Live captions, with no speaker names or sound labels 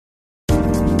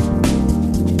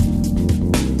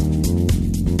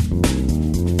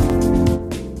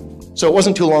So it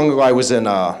wasn't too long ago, I was in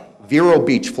Vero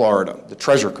Beach, Florida, the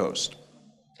Treasure Coast.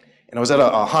 And I was at a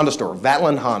Honda store,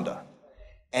 Vatland Honda.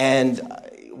 And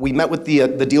we met with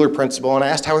the dealer principal, and I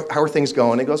asked, how are things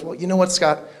going? He goes, well, you know what,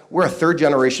 Scott? We're a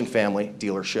third-generation family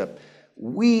dealership.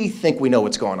 We think we know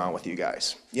what's going on with you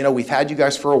guys. You know, we've had you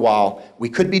guys for a while. We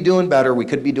could be doing better. We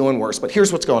could be doing worse. But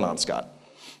here's what's going on, Scott.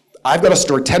 I've got a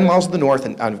store 10 miles to the north,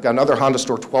 and I've got another Honda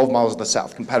store 12 miles to the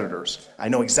south, competitors. I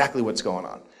know exactly what's going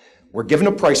on. We're given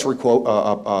a price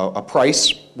a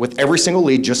price with every single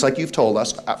lead, just like you've told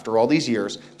us after all these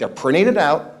years. They're printing it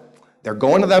out. They're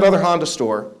going to that other Honda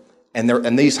store,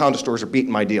 and these Honda stores are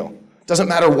beating my deal. Doesn't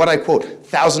matter what I quote,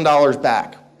 $1,000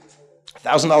 back,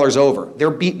 $1,000 over. They're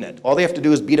beating it. All they have to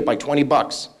do is beat it by 20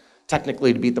 bucks,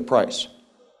 technically, to beat the price.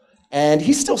 And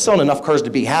he's still selling enough cars to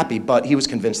be happy, but he was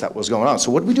convinced that was going on. So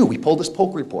what did we do? We pulled this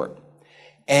polk report.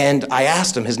 And I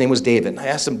asked him, his name was David. I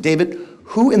asked him, David,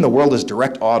 who in the world is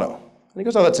Direct Auto? And he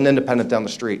goes, oh, that's an independent down the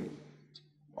street.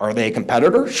 Are they a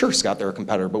competitor? Sure, Scott, they're a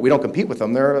competitor, but we don't compete with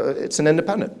them. It's an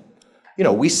independent. You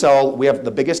know, we have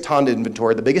the biggest Honda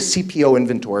inventory, the biggest CPO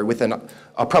inventory within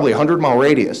probably a 100-mile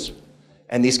radius,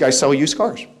 and these guys sell used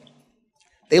cars.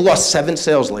 They lost 7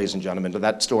 sales, ladies and gentlemen, to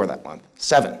that store that month.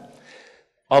 7.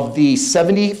 Of the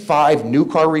 75 new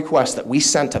car requests that we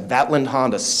sent to Vatland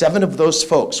Honda, 7 of those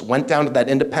folks went down to that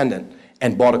independent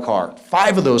and bought a car.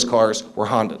 5 of those cars were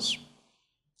Hondas.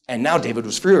 And now David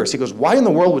was furious. He goes, why in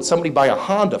the world would somebody buy a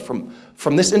Honda from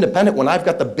this independent when I've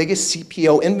got the biggest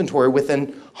CPO inventory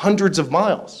within hundreds of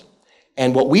miles?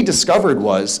 And what we discovered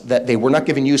was that they were not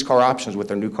giving used car options with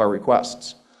their new car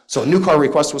requests. So a new car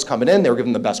request was coming in, they were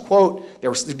giving the best quote, they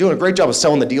were doing a great job of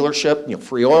selling the dealership, you know,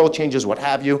 free oil changes, what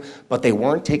have you, but they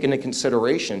weren't taking into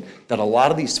consideration that a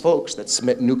lot of these folks that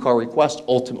submit new car requests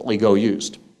ultimately go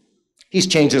used. He's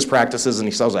changed his practices and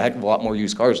he sells a heck of a lot more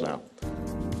used cars now.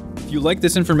 If you like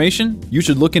this information, you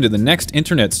should look into the next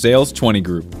Internet Sales 20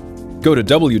 Group. Go to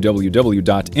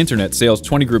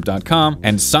www.internetsales20group.com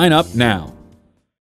and sign up now.